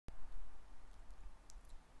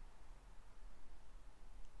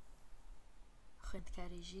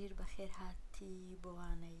خوێندکاری ژیر بەخێر هاتی بۆ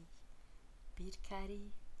وانەی بیرکاری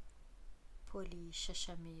پۆلی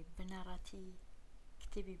شەشەمی بنەڕەتی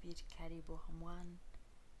کتێبی بیرکاری بۆ هەمووان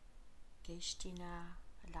گەیشتینە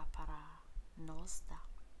لاپەڕە 19.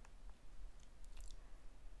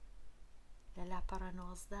 لە لاپەڕە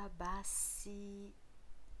 19 باسی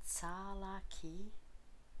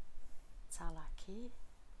چاڵاکی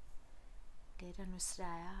لێرە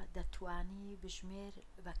نووسرایە دەتوانی بژمێر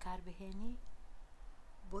بەکاربهێنی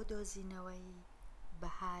بۆ دۆزینەوەی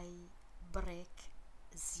بەهای بڕێک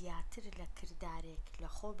زیاتر لە کردارێک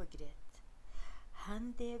لەخۆ بگرێت.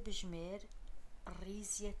 هەندێ بژمێر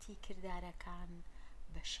ڕیزەتی کردارەکان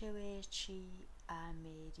بە شێوەیەکی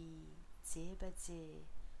ئامێری جێبەجێ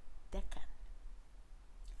دەکەن.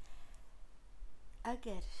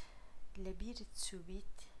 ئەگەر لەبیرت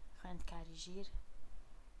چووبیت خوێندکاری ژیر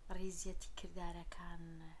ڕیزەتی کردارەکان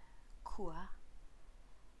کووە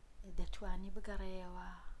دەتوانی بگەڕێیەوە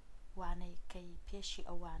وانەیەکەی پێشی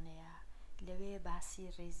ئەو وانەیە لەوێ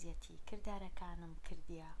باسی ڕیزەتی کردارەکانم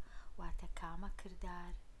کردیە واتە کامە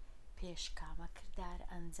کردار پێش کامە کردار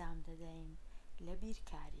ئەنجام دەدەین لە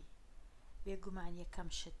بیرکاری. بێگومان یەکەم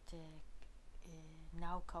شت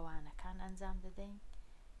ناوکەوانەکان ئەنجام دەدەین،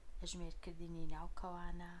 ئەژمێرکردنی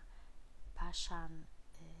ناوکەوانە، پاشان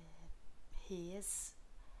هێز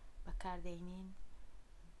بەکاردەینین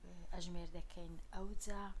ئەژمێر دەکەین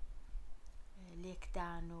ئەوجا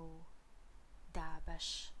لێکدان و دابەش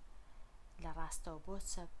لە ڕاستەوە بۆ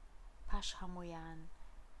چەپ پاش هەموویان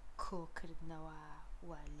کۆکردنەوە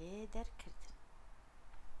و لێ دەرکردن.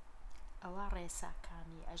 ئەوە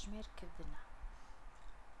ڕێساکانی ئەژمێرکردنە.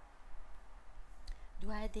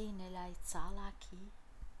 دوای دێینە لای چاڵاکی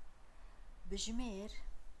بژمێر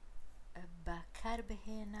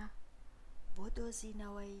بەکاربهێنە بۆ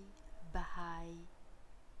دۆزینەوەی بەهای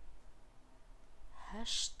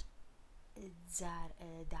 8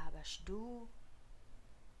 دابەش 2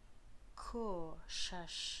 کۆ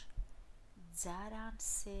 6 جاران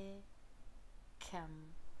 3 کەم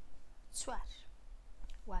 4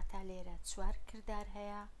 واتە لێرە 4 کردار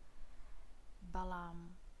هەیە، بەڵام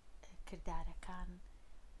کردارەکان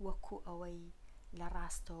وەکو ئەوەی لە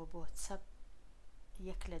ڕاستەوە بۆ چەپ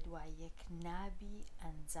یەک لە دوای یەک نابی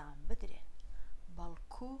ئەنجام بدرێن،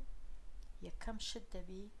 بەڵکو یەکەم شت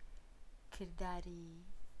دەبی کرداری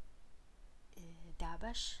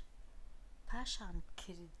دابەش پاشان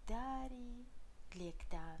کرداری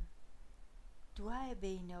لێکدان دوای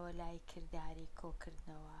بینەوە لای کرداری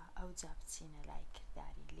کۆکردنەوە ئەوجا بچینە لای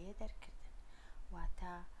کرداری لێ دەرکردن.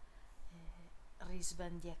 واتە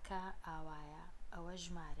ڕیزبەندیەکە ئاوایە، ئەوە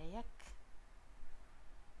ژمارە 1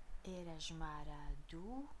 ئێرە ژمارە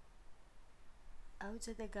 2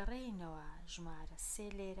 ئەوجا دەگەڕێینەوە ژمارە 3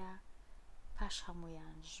 لێرە پاش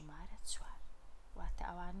هەمویان ژمارە 4 واتە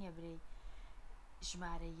ئەوان نییە برێ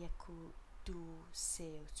ژمارە 1 و 2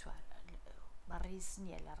 3 و 4 بەڕیز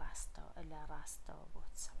نییە لە ڕاستەوە بۆ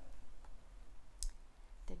چەپ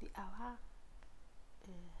دەبی ئەوها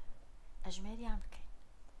ئەژمێریان بکەین.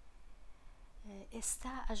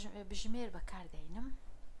 ئێستا بژمێر بەکاردێنم.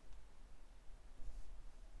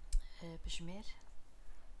 بژمێر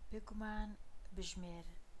بێگومان بژمێر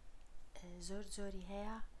زۆر جۆری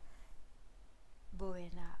هەیە، بۆ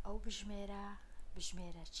وێنە ئەو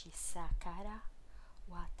بژمێرەکی ساکارە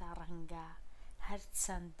واتە ڕەنگە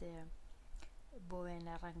هەرچەند بۆ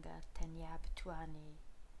وێنە ڕەنگە تەنیا بتوانی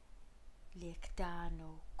لێکدان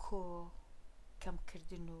و کۆ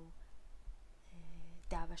کەمکردن و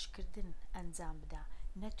دابەشکردن ئەنجام بدە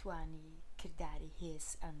نەتوانی کرداری هێز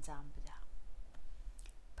ئەنجام بدە.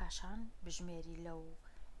 پاشان بژمێری لەو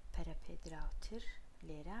پەرەپێدراوتر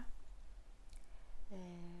لێرە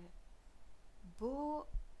بۆ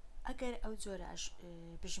ئەگەر ئەو جۆرە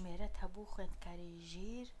بژمێرەت هەبوو خوێندکاری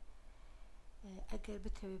ژیر ئەگەر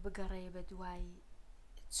بتەوێ بگەڕێ بە دوای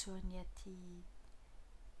چۆنیەتی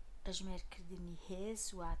ئەژمێرکردنی هێز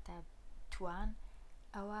واتە توان،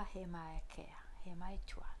 ئەوە هێمایەکەیە، هێمای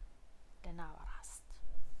توان لە ناوەڕاست،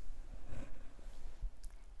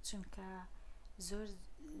 چونکە زۆر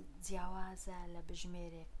جیاوازە لە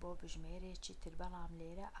بژمێرێک بۆ بژمێرێکی تر، بەڵام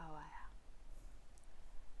لێرە ئاوایە.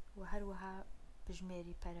 و هەروەها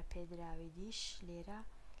بژمێری پەرەپێدراوی دیش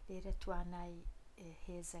لێرە توانای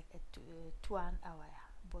هێزە توان ئەوەیە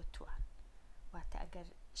بۆ توان، واتە ئەگەر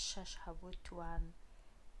 6 هەبوو توان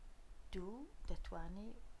 2 دەتوانی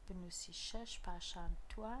بنووسی 6 پاشان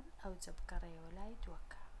توان ئەوجە بگەڕێەوە لای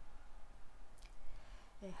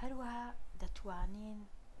 2. هەروەها دەتوانین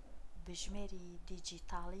بژمێری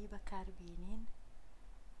دیجیتاڵی بەکاربێنین،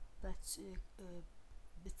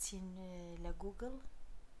 بچین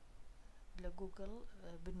لە گوگڵ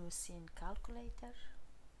بنووسین کالکولەیتەر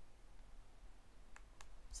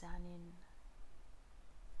زانین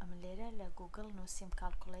ئەم لێرە لە گوگڵ نووسیم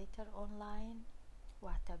کالکولیتەر ئۆنلاین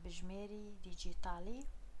واتە بژمێری دیجیتاڵی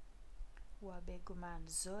و بێگومان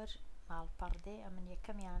زۆر ماڵپەڕ دێ ئەمن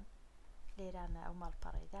یەکەمیان لێرانە ئەو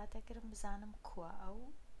ماڵپەڕەیدا دەگرم بزانم کووە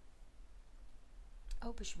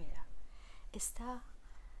ئەو بژمێرە. ئێستا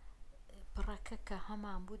بڕەکە کە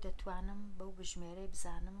هەمان بوو دەتوانم بەو بژمێرەی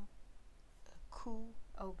بزانم کو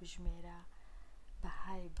ئەو بژمێرە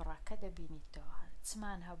بەهای بڕەکە دەبینیتەوە.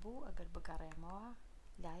 چمان هەبوو ئەگەر بگەڕێمەوە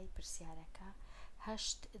لای پرسیارەکە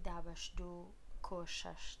 8 دابەش 2 کۆ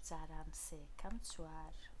 6 جاران 3 کەم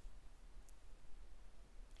 4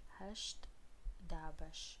 8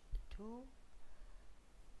 دابەش 2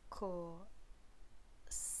 کۆ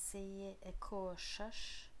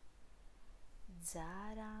 6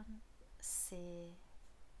 جاران 3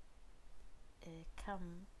 کەم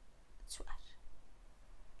 4.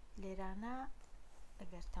 لێرانە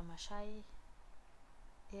ئەگەر تەماشای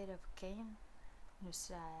ئێرە بکەین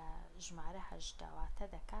نووسرایە ژمارە 8 واتە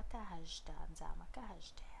دەکاتە 8 ئەنجامەکە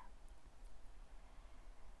 8ەیە.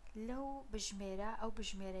 لەو بژمێرە ئەو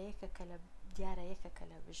بژمێرە یەکەکە لە دیارە یەکەکە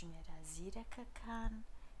لە بژمێرە زیرەکەکان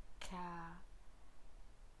کە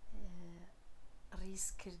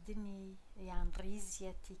ڕیزکردنی یان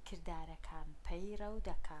ڕیزیەتی کردارەکان پەیڕە و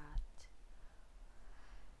دەکات.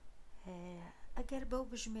 ئەگەر بەو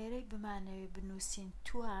بژمێرەی بمانەوێ بنووسین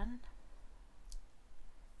توان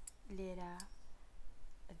لێرە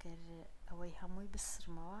ئەگەر ئەوەی هەمووی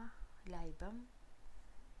بسرمەوە لای بەم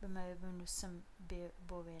بمەوێ بنووسم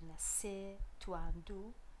بۆ وێنە 3 توان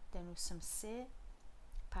 2 دەنووسم 3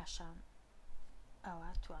 پاشان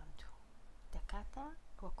ئەوە توان 2 دەکاتە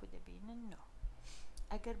وەکو دەبینن 9.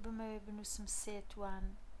 ئەگەر بمەوێ بنووسم 3 توان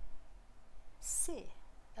 3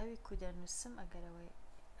 ئەوی کو دەنووسم ئەگەر ئەوەی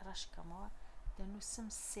ڕەشکەمەوە دەنووسم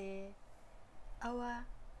 3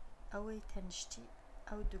 ئەوەی تەنیشتی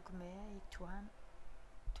ئەو دوگمەیە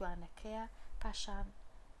توانەکەیە پاشان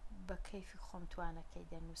بە کەیفی خۆم توانەکەی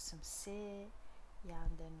دەنووسم 3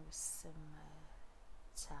 یان دەنووسم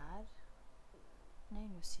 4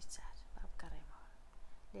 نەینووسی 4 با بگەڕێمەوە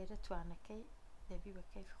لێرە توانەکەی دەبی بە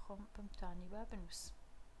کەیفی خۆم بمتوانی با بنووسم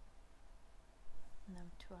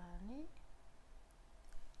نەمتوانی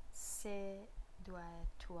 3 دوایە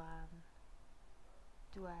توان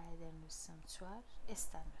دوایە دەنووسم 4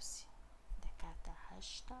 ئێستا نووسی دەکاتە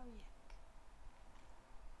 81.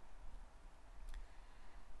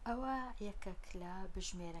 ئەوە یەکێک لە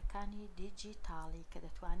بژمێرەکانی دیجیتاڵی کە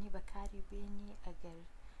دەتوانی بەکاری بێنی ئەگەر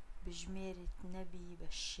بژمێرت نەبی بە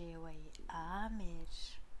شێوەی ئامێر.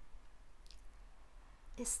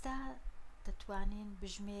 ئێستا دەتوانین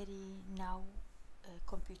بژمێری ناو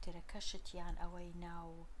کۆمپیوتەرەکەشت یان ئەوەی ناو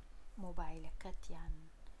مۆبایلەکەت یان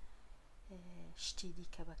شتی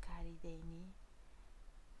دیکە بەکاری دەینی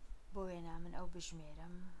بۆ وێنە من ئەو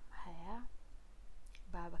بژمێرەم هەیە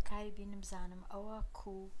با بەکاری بینم بزانم ئەوە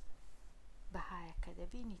کو بەهایەکە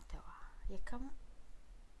دەبینیتەوە. یەکەم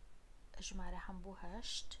ژمارە هەمبوو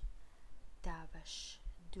 8 دابەش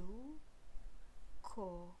 2 کۆ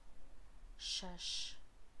 6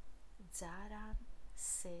 جاران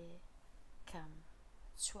 3 کەم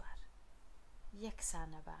 4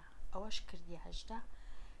 یەکسانە بە ئەوەش کردی 8.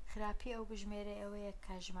 خراپی ئەو بژمێرە ئەوەیە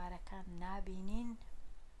کە ژمارەکان نابینین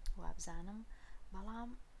وابزانم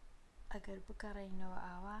بەڵام ئەگەر بگەڕێینەوە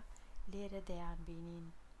ئاوا لێرە دەیان بینین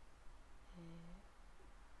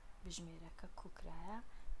بژمێرەکە کوکرایە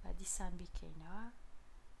با دیسان بیکەینەوە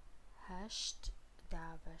 8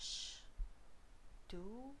 دابەش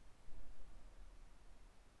 2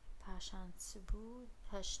 پاشان چ بوو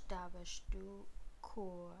 8 دابەش 2 کۆ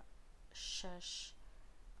 6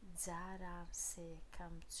 جاران 3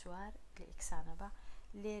 کەم 4 لە ئێکسانە بە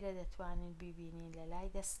لێرە دەتوانین بیبینین لە لای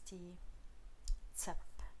دەستی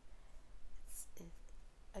چەپ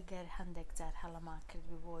ئەگەر هەندێک جار هەڵەمان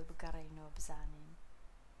کردبی بۆی بگەڕێینەوە بزانین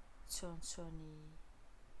چۆنی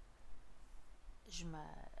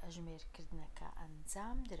ژمێرکردنەکە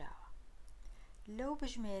ئەنجام دراوە. لەو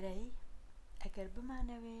بژمێرەی ئەگەر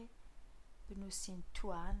بمانەوێ بنووسین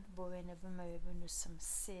توان بۆ وێنە بمەوێ بنووسم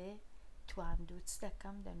 3 توان 2 چ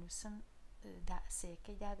دەکەم دەنووسم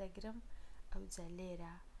سێەکەی دادەگرم ئەوجا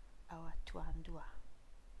لێرە ئەوە توان 2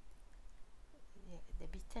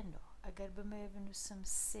 دەبیتە 9. ئەگەر بمەوێ بنووسم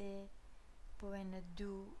 3 بۆ وێنە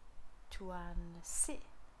 2 توان 3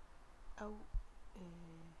 ئەو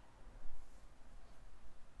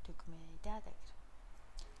دوگمەیەی دادەگرم.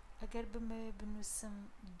 ئەگەر بمەوێ بنووسم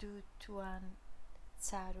 2 توان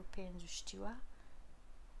 4 و 5 شتیوە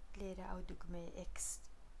لێرە ئەو دوگمەی x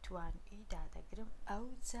توان ئی دادەگرم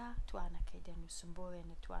ئەوجا توانەکەی دەنووسم بۆ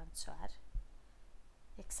وێنە توان 4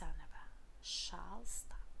 یەکسانە بە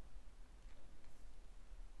 16.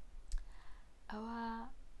 ئەوە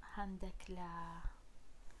هەندێک لە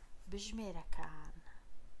بژمێرەکان.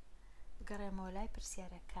 بگەڕێمەوە لای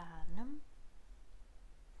پرسیارەکانم.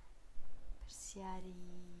 پرسیاری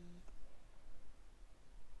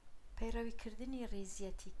پەیڕەویکردنی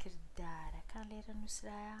ڕێزیەتی کردارەکان لێرە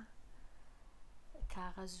نووسرایە.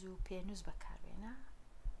 کاغەز و پێنووس بەکاربێنە.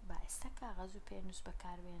 با ئێستا کاغەز و پێنووس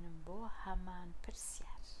بەکاربێنم بۆ هەمان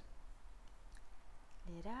پرسیار.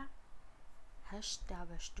 لێرە 8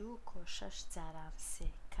 دابەش 2 کۆ 6 جاران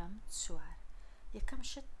 3 کەم 4. یەکەم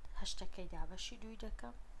شت 8ەکەی دابەشی 2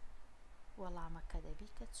 دەکەم، وەڵامەکە دەبی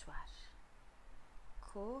کە 4.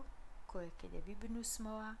 کۆیەکەی دەبی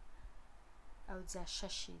بنووسمەوە، ئەو جا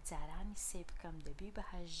 6 جارانی 3 بکەم دەبی بە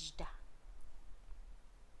 18.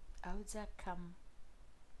 ئەو جا کەم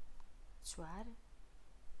 4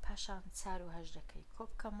 پاشان 4 و 8ەکەی کۆ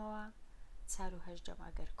بکەمەوە. 4 و 8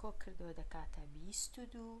 ئەگەر کۆ کردەوە دەکاتە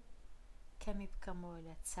 22. کەمی بکەمەوە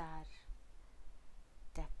لە 4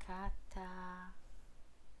 دەکاتە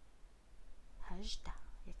 18.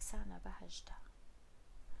 یەکسانە بە 18.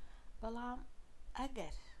 بەڵام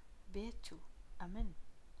ئەگەر بێت و ئەمن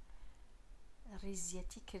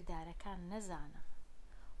ڕێزیەتی کردارەکان نەزانم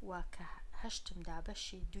واکە 8م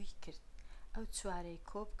دابەشی 2 کرد، ئەو 4ەی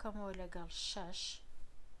کۆ بکەمەوە لەگەڵ 6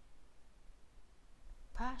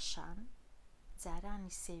 پاشان جارانی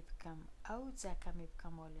 3 بکەم، ئەو جاکەمی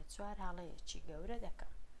بکەمەوە لە 4 هەڵەیەکی گەورە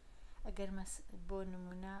دەکەم. ئەگەر بۆ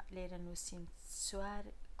نمونە لێرە نووسیم 4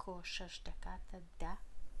 کۆ 6 دەکاتە 10،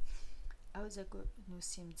 ئەو جا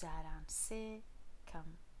نووسیم جاران 3 کەم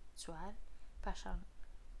 4 پاشان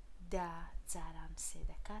 10 جاران 3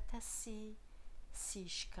 دەکاتە 30.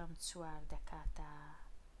 30 کەم 4 دەکاتە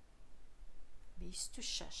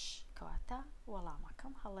 26. کەواتە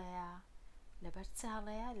وەڵامەکەم هەڵەیە. لەبەر چ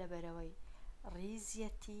هەڵەیە؟ لەبەرەوەی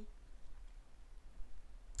ڕێزیەتی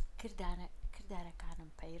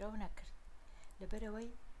کردارەکانم پەیڕەو نەکرد،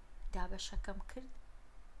 لەبەرەوەی دابەشەکەم کرد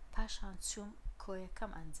پاشان چووم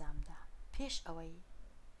کۆیەکەم ئەنجامدا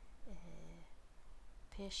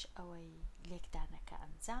پێش ئەوەی لێکدانەکە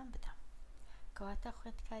ئەنجام بدەم. کەواتە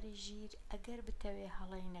خوێندکاری ژیر ئەگەر بتەوێ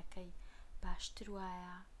هەڵەینەکەی باشتر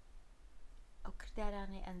وایە ئەو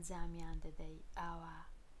کردارانەی ئەنجامیان دەدەی ئاوا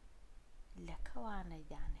لە کەوانەی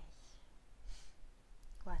دانەی.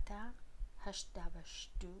 واتە 8 دابەش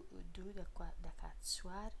 2 دەکات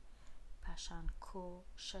 4 پاشان کۆ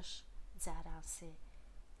 6 جاران 3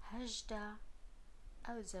 18.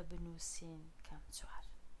 ئەو جا بنووسین کەم 4.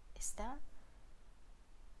 ئێستا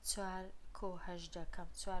 4 کۆ 18 کەم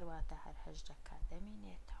 4 واتە هەر 18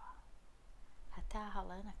 دەمینێتەوە هەتا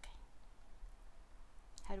هەڵە نەکەین.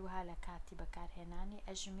 هەروەها لە کاتی بەکارهێنانی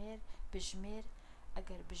بژمێر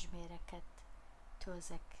ئەگەر بژمێرەکەت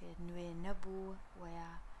تۆزێک نوێ نەبوو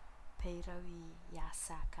ویا پەیڕەوی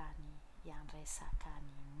یاساکانی یان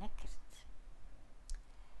ڕێساکانی نەکرد.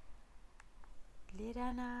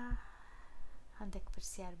 لێرانە هەندێک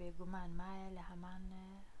پرسیار بێگومان مایە لە هەمان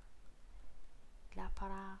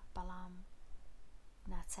لاپەڕە، بەڵام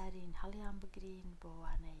ناچارین هەڵیان بگرین بۆ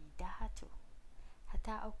وانەی داهاتوو.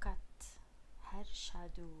 هەتا ئەو کات هەر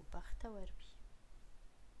شاد و بەختەوەربی.